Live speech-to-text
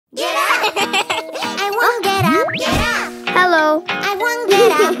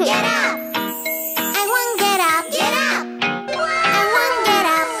up, get up. I won't get up, get up. I won't get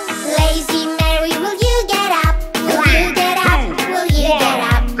up. Lazy Mary, will you get up? Will you get up? Will you get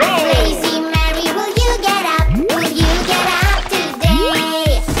up? Lazy Mary, will you get up? Will you get up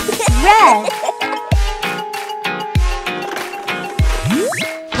today? Red.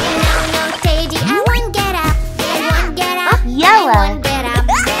 No, Teddy, I won't get up. I won't get up. Yellow. I won't get up.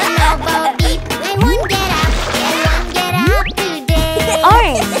 No, Bobby, I won't get up. I won't get up today.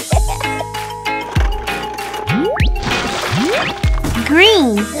 Orange.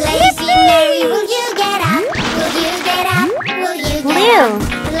 Green. Lazy Mary, will you get up? Will you get up? Will you get Blue. up?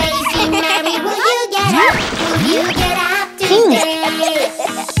 Lazy Mary, will you get up? Will you get up Pink. today?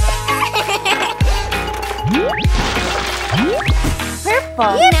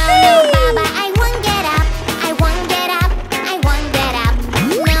 Purple. No, Baba, I won't get up. I won't get up. I won't get up.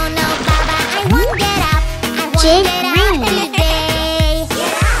 No, Baba, I won't get up. I won't Jake get up Green. today.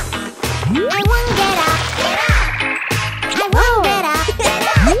 Get up. I won't get up. Get up. I won't get up. Get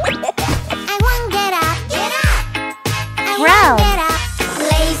up. I won't get up. Get up. I Brown. won't get up.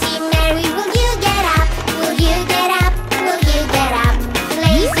 Lazy Mary, will you get up? Will you get up? Will you get up?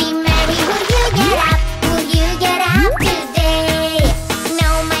 Lazy Mary, will you get up? Will you get up today? No,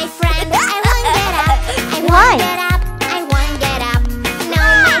 my friend, I won't get up. I Why? won't get up. I won't get up. No,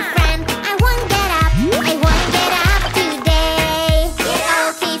 my friend, I won't get up. I won't get up today.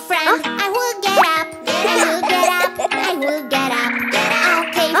 Okay, friend, I will get up. I will get up. I will get up.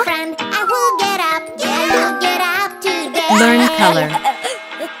 Okay, friend, I will get up. I will get up today. Learn color.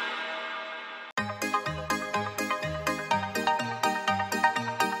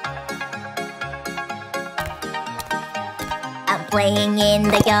 I'm playing in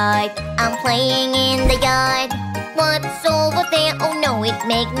the yard. I'm playing in the yard. What's over there? Oh no, it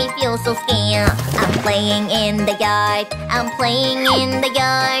makes me feel so scared. I'm playing in the yard. I'm playing in the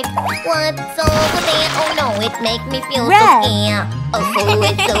yard. What's over there? Oh no, it makes me feel so Red. scared. Oh, who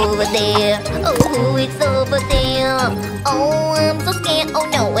is over there? Oh, who is over there? Oh, I'm so scared. Oh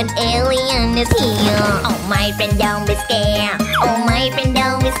no, an alien is here. Oh, my friend, don't be scared. Oh, my friend,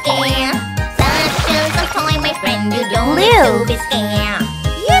 don't be scared. That's just a toy, my friend. You don't need to Blue. be scared.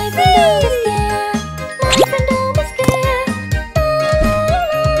 My friend, don't be scared. My friend, don't be scared. La, la,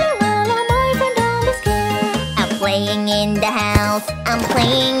 la, la, la, my friend, don't be scared. I'm playing in the house. I'm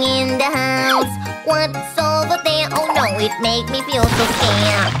playing in the house. What's over there? Oh no, it makes me feel so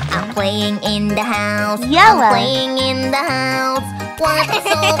scared. I'm playing in the house. Yellow. I'm playing in the house. What's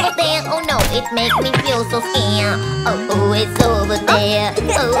over there? Oh no, it makes me feel so scared. Oh, who is over there?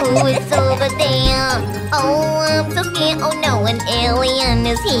 Oh, who is over there? Oh, I'm so scared. Oh no, an alien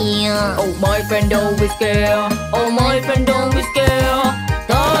is here. Oh, my friend, don't be scared. Oh, my friend, don't be scared.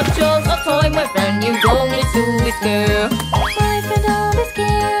 That's just a toy, my friend. You don't need to be scared. My friend, don't be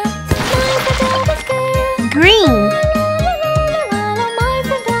scared. My friend, don't be scared. Green. My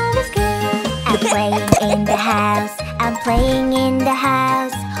friend, don't be scared. I'm playing in the house. I'm playing in the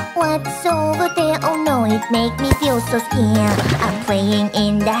house. What's over there? Oh no, it makes me feel so scared. I'm playing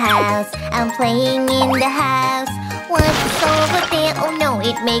in the house. I'm playing in the house. What's over there? Oh no,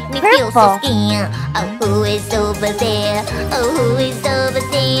 it makes me feel so Purple. scared. Oh, who is over there? Oh, who is over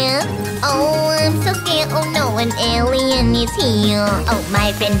there? Oh, I'm so scared. Oh no, an alien is here. Oh,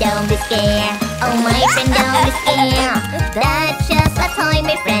 my friend, don't be scared. Oh, my friend, don't be scared. That's just a toy,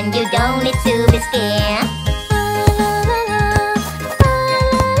 my friend. You don't need to be scared.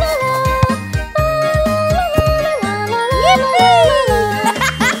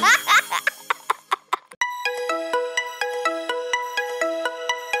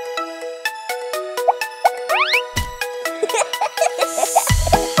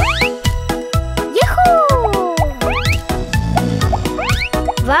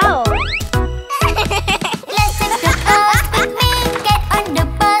 Wow. Let's take the bus with me. Get on the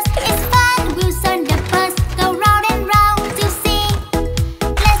bus. It's fun. Wheels on the bus.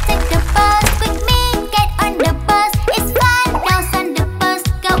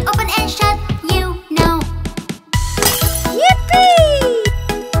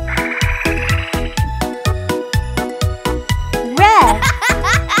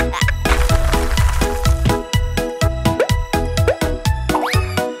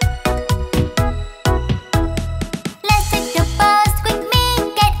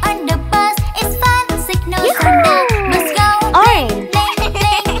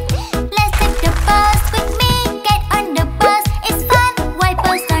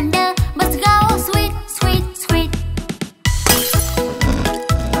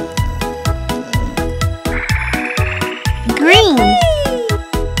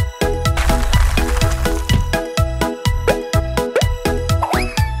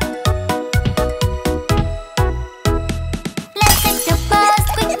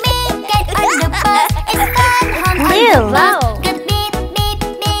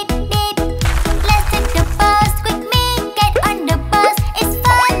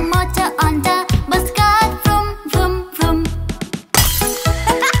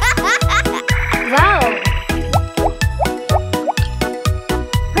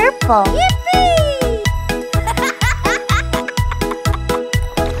 Purple.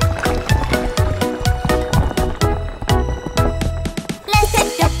 Let's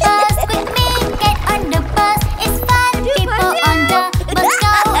take the bus with me. Get on the bus, it's fun. People on the bus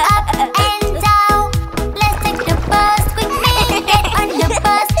go up and down. Let's take the bus with me. Get on the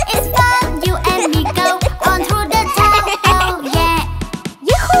bus, it's fun. You and me go on through the town. Oh yeah.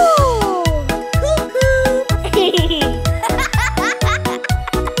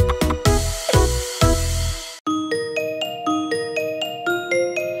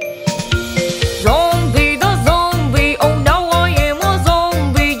 Zombie the zombie, oh now I am a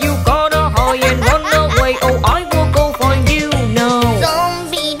zombie. You gotta hide and run away, oh I will go find you now.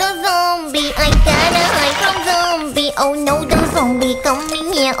 Zombie the zombie, I gotta hide from zombie. Oh no, the zombie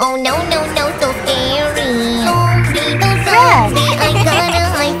coming here. Oh no, no, no, so scary. Zombie the zombie, I gotta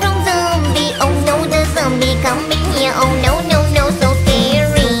hide from zombie. Oh no, the zombie coming here. Oh no, no, no, so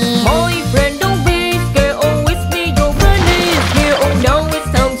scary. My friend, don't be scared, oh it's me, your friend is here. Oh now it's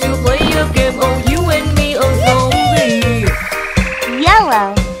time to play a game, oh you and me a zombie.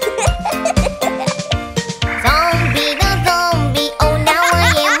 Yellow. Zombie the zombie, oh now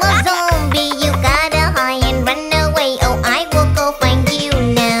I am a zombie. You gotta hide and run away, oh I will go find you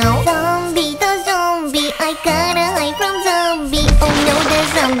now. Zombie the zombie, I gotta hide from zombie. Oh no, the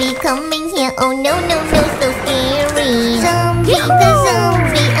zombie coming here. Oh no, no, no, so scary. Zombie the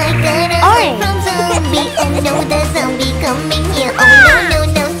zombie, I gotta hide from zombie. Oh no, the zombie coming here. Oh no, no,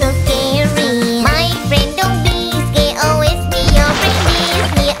 no, so scary. My friend, don't be scared. Oh it's me, your friend is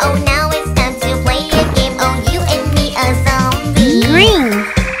here. Oh now it's time to play a game. Oh you and me a zombie. Green.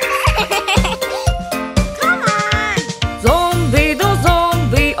 Zombie the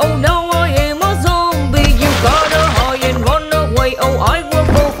zombie, oh now I am a zombie. You gotta hide and run away, oh I will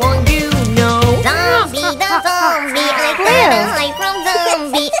go find you now. Zombie the zombie, I gotta hide from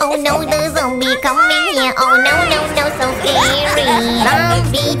zombie. Oh no, the zombie coming here. Oh no, no, no, so scary.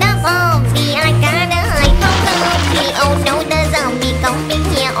 Zombie the zombie, I gotta hide from zombie. Oh no, the zombie coming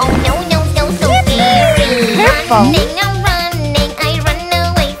here. Oh no, no, no, so scary. Purple. Running, I'm running, I run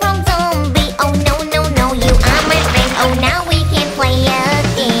away from zombie. Oh no, no, no, you are my friend. Oh now we can play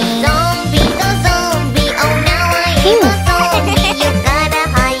again. Zombie the zombie, oh now I am a zombie. You gotta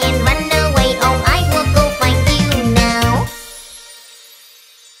hide and run away. Oh I will go find you now.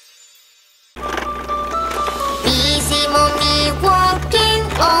 Busy mommy walking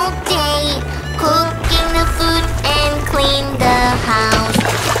all day, cooking the food and clean the house.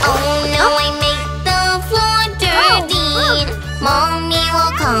 Oh no, I make the floor dirty. Mommy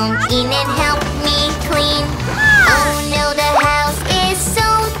will come in and help me clean. Oh no, the house is so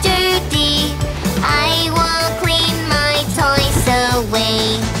dirty. I will clean my toys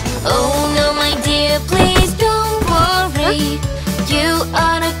away. Oh no, my dear, please don't worry. You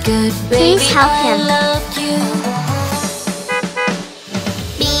are a good baby. Please help I him. love you.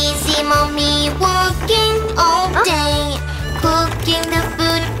 Busy mommy working all day, cooking the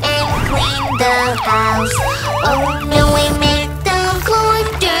food and clean the house. Oh no, I make the floor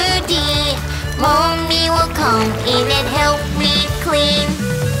dirty. Mommy will come in and help me clean.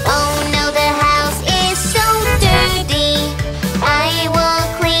 Oh no, the house is so dirty. I will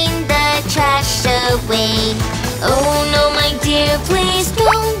clean the trash away. Oh no, my dear, please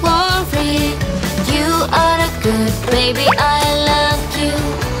don't worry. You are a good baby, I love you.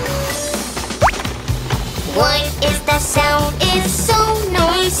 What is that sound? It's so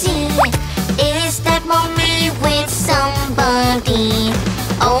noisy. Is that mommy with somebody?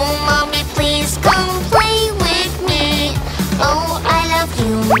 Oh mommy, please come play with me. Oh I love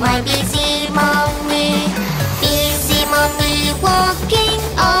you, my busy mommy. Busy mommy working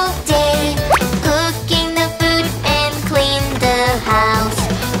all day, cooking the food and clean the house.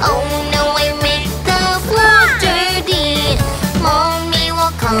 Oh no, I make the floor dirty. Mommy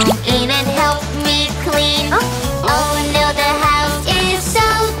will come in and help me clean. Oh no, the house is so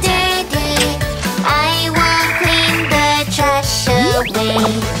dirty. I will clean the trash away.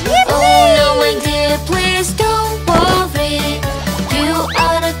 Oh no, my dear, please don't worry. You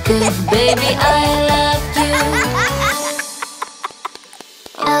are a good baby, I love you.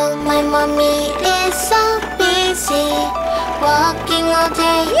 Oh, my mommy is so busy, working all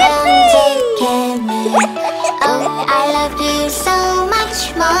day and taking me. Oh, I love you so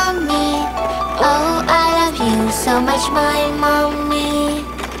much, mommy. Oh, I love you so much, my mommy.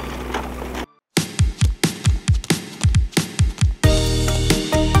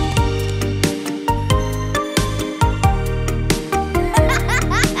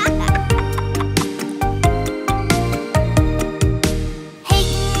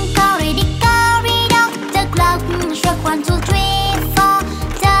 Hickory dickory dock, the clock struck 1, 2, 3, 4.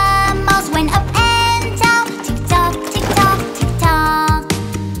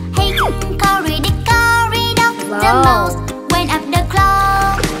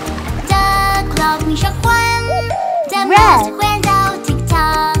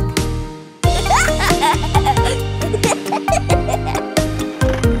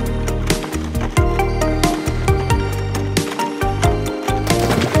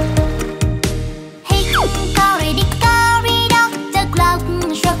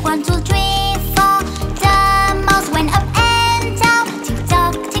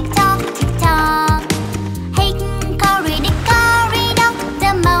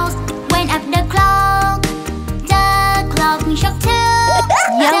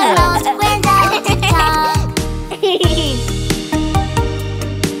 Yellow. The mouse went out to talk.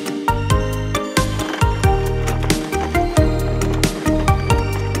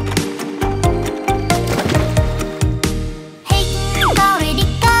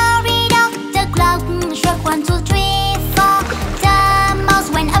 Hickory-dickory-dock, the clock struck 1, 2, 3, 4. The mouse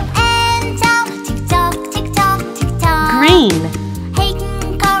went up and down. Tick-tock, tick-tock, tick-tock. Green.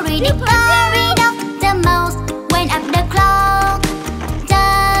 Hickory-dickory-dock, the mouse went up the clock. The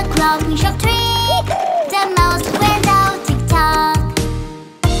clock struck 3. The mouse went out. Tick-tock.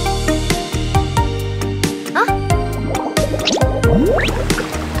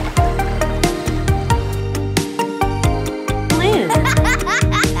 Blue.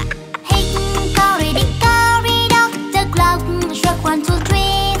 Hickory-dickory-dock, the clock struck 1, 2,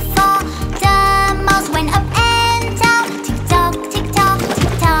 3, 4. The mouse went up and down. Tick-tock, tick-tock,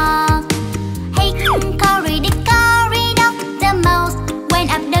 tick-tock. Hickory-dickory-dock, the mouse went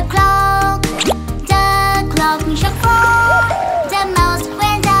up the clock. The clock struck 4. The mouse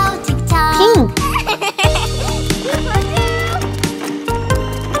went out. Tick-tock. Pink.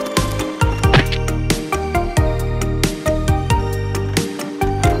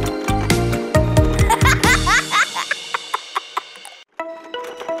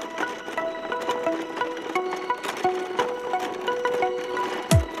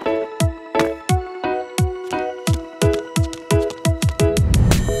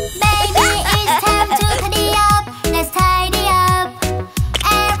 Baby, it's time to tidy up. Let's tidy up.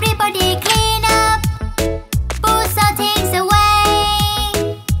 Everybody clean up. Put our things away.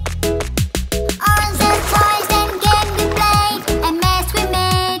 All the toys and games we played and mess we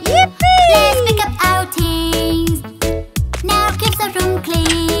made. Let's pick up our things. Now keep the room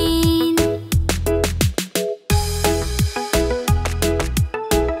clean.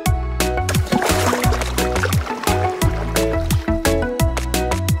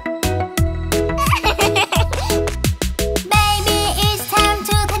 Baby, it's time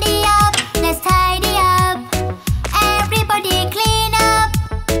to tidy up. Let's tidy up. Everybody clean up.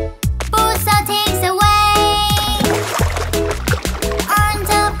 Put our things away. On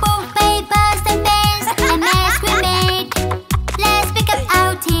the book, papers and pens and mess we made. Let's pick up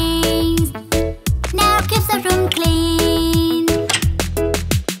our things. Now keep the room clean.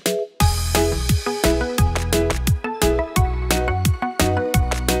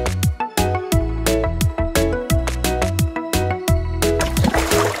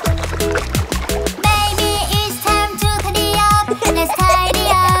 Baby, it's time to tidy up. Let's tidy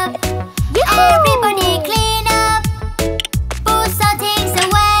up. Everybody clean up. Put our things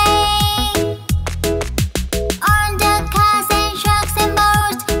away. On the cars and trucks and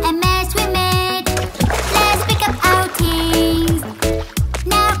boats and mess we made. Let's pick up our things.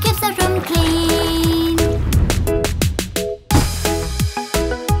 Now keep the room clean.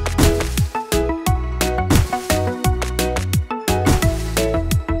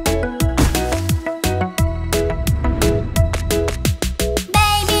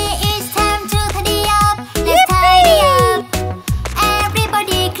 Baby, it's time to tidy up. Let's tidy up.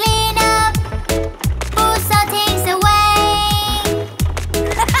 Everybody clean up. Put our things away.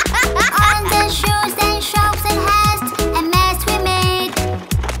 On the shoes and shops and hats and mess we made.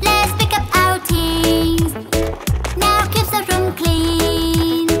 Let's pick up our things. Now keep the room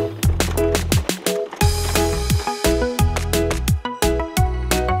clean.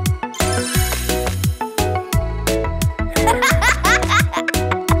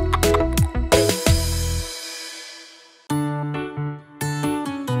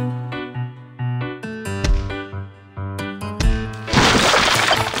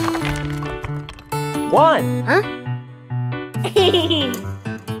 One.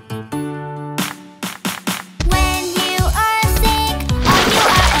 When you are sick or you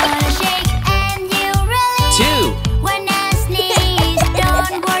are on a shake and you really 2. wanna sneeze,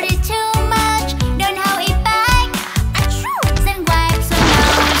 don't worry too much. Don't hold it back. Then wipe your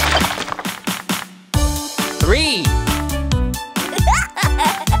nose. 3.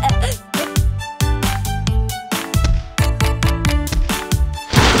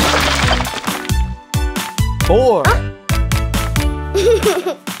 4.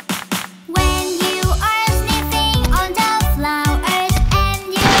 When you are sniffing on the flowers and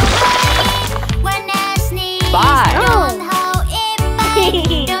you really wanna sneeze, 5. don't hold it back.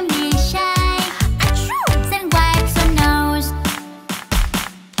 Don't be shy. Then wipe your nose.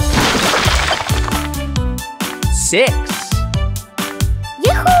 6.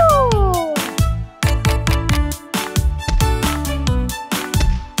 Yahoo!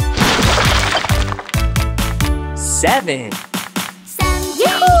 7. Something is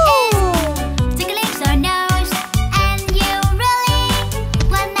tickling your nose and you really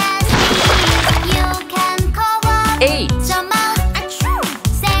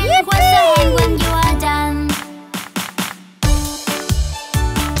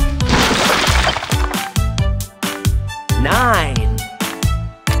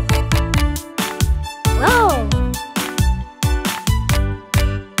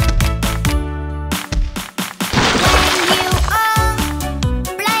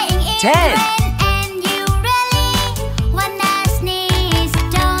 10. And you really wanna sneeze.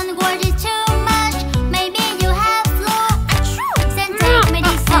 Don't worry too much. Maybe you have flu. Then take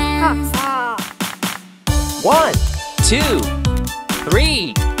medicines. 1, 2,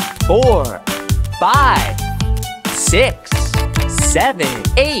 3, 4, 5, 6, 7,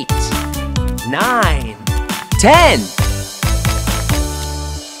 8, 9, 10.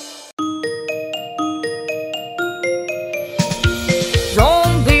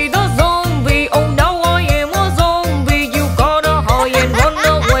 Zombie the zombie, oh now I am a zombie. You gotta hide and run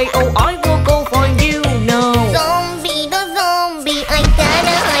away, oh I will go find you now. Zombie the zombie, I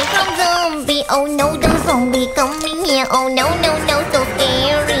gotta hide from zombie. Oh no, the zombie coming here. Oh no, no, no, so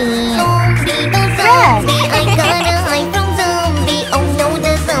scary. Zombie the zombie, I gotta hide from zombie. Oh no,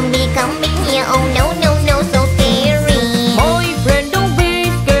 the zombie coming here. Oh no, no, no, so scary. My friend, don't be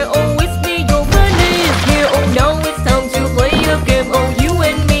scared, oh it's me, your friend is here. Oh now it's time to play a game, oh you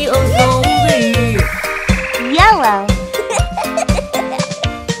and me are zombie. Yellow.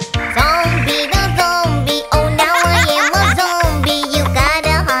 Zombie the zombie, oh now I am a zombie. You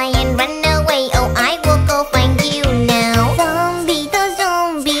gotta hide and run away, oh I will go find you now. Zombie the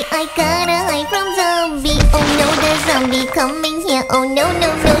zombie, I gotta hide from zombie. Oh no, the zombie coming here. Oh no, no,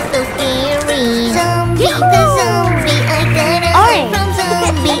 no, so scary. Zombie the zombie, I gotta hide from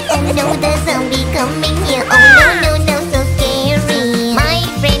zombie. Oh no, the zombie coming here. Oh no, no, no, so scary. My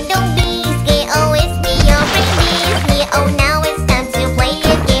friend, don't be scared. Oh it's me, your friend is here. Oh now it's time to play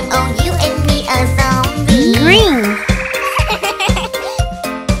a game. Oh you and me are zombies. Green.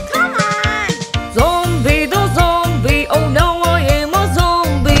 Zombie the zombie, oh now I am a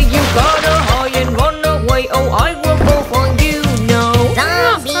zombie. You gotta hide and run away, oh I will go find you now.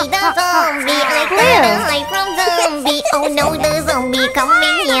 Zombie the zombie, I gotta hide from zombie. Oh no, the zombie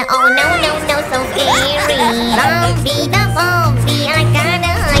coming here. Oh no, no, no, so scary. Zombie the zombie, I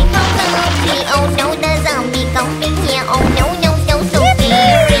gotta hide from zombie. Oh no, the zombie coming here. Oh no, no, no, so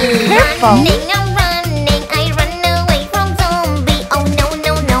scary. Purple. Running, I'm running, I run away from zombie. Oh no,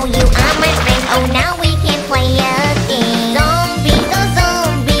 no, no, you are my friend. Oh now we can play again. Zombie the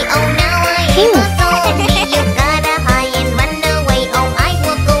zombie, oh now I am a zombie. You gotta hide and run away. Oh I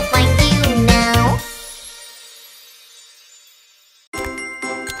will go find you now.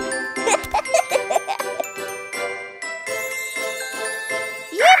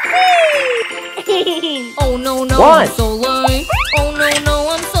 Oh no, no, One. I'm so late. Oh no, no,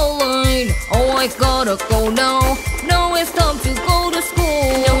 I'm so late. Oh I gotta go now. Now it's time to go to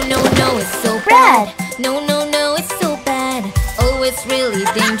school. No, no, no, it's so Red. bad. No, no, no, it's so bad. Oh, it's really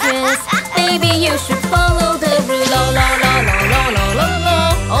dangerous. Maybe you should follow the rules. La la la la la la la la.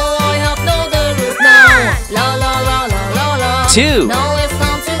 Oh I have no the rules now. La la la la la la. 2. Now it's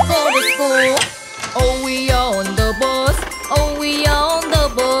time to go to school. Oh we are on the bus. Oh we are on the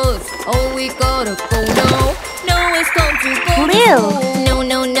bus. Oh we gotta go now. Now it's time to go to Blue. school. No,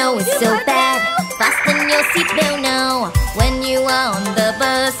 no, no, it's so bad. Fasten your seatbelt now. When you are on the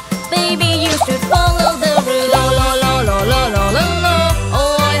bus, baby, you should follow the rules. La la la la la la la la.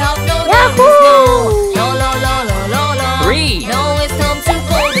 Oh I have no the Yahoo! rules now. La la la la la la. 3. Now it's time to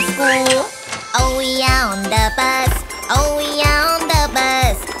go to school. Oh, we are on the bus. Oh, we are on the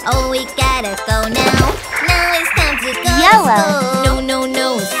bus. Oh, we gotta go now. Now it's time to go Yellow. to school. No, no,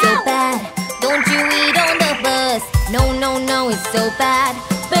 no, it's so bad. Don't you eat on the bus. No, no, no, it's so bad.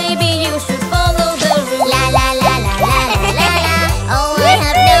 Baby, you should follow the rules. La la la la la la la la. Oh, I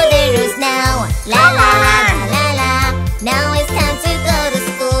have no the rules now. La la la la la la. Now it's time to go to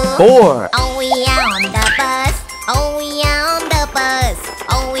school. 4. Oh, we are on the bus. Oh, we are on the bus.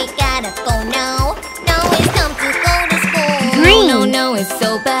 Oh, we gotta go now. Now it's time to go to school. Green. No, no, it's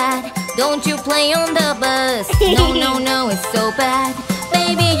so bad. Don't you play on the bus. No, no, no, it's so bad.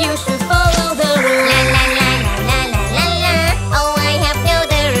 Baby, you should follow the rules. La la la la la la la la. Oh, I have no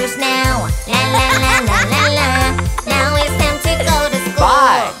the rules now. La la la la la la. Now it's time to go to school.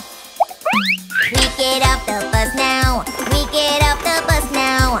 5. We get off the bus now. We get off the bus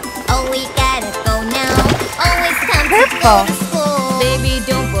now. Oh, we gotta go now. Oh, it's time to go Purple. to school. Baby,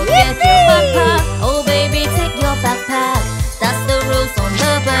 don't forget your backpack. Oh, baby, take your backpack. That's the rules on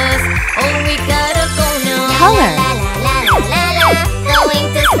the bus. Oh, we gotta go now. Color.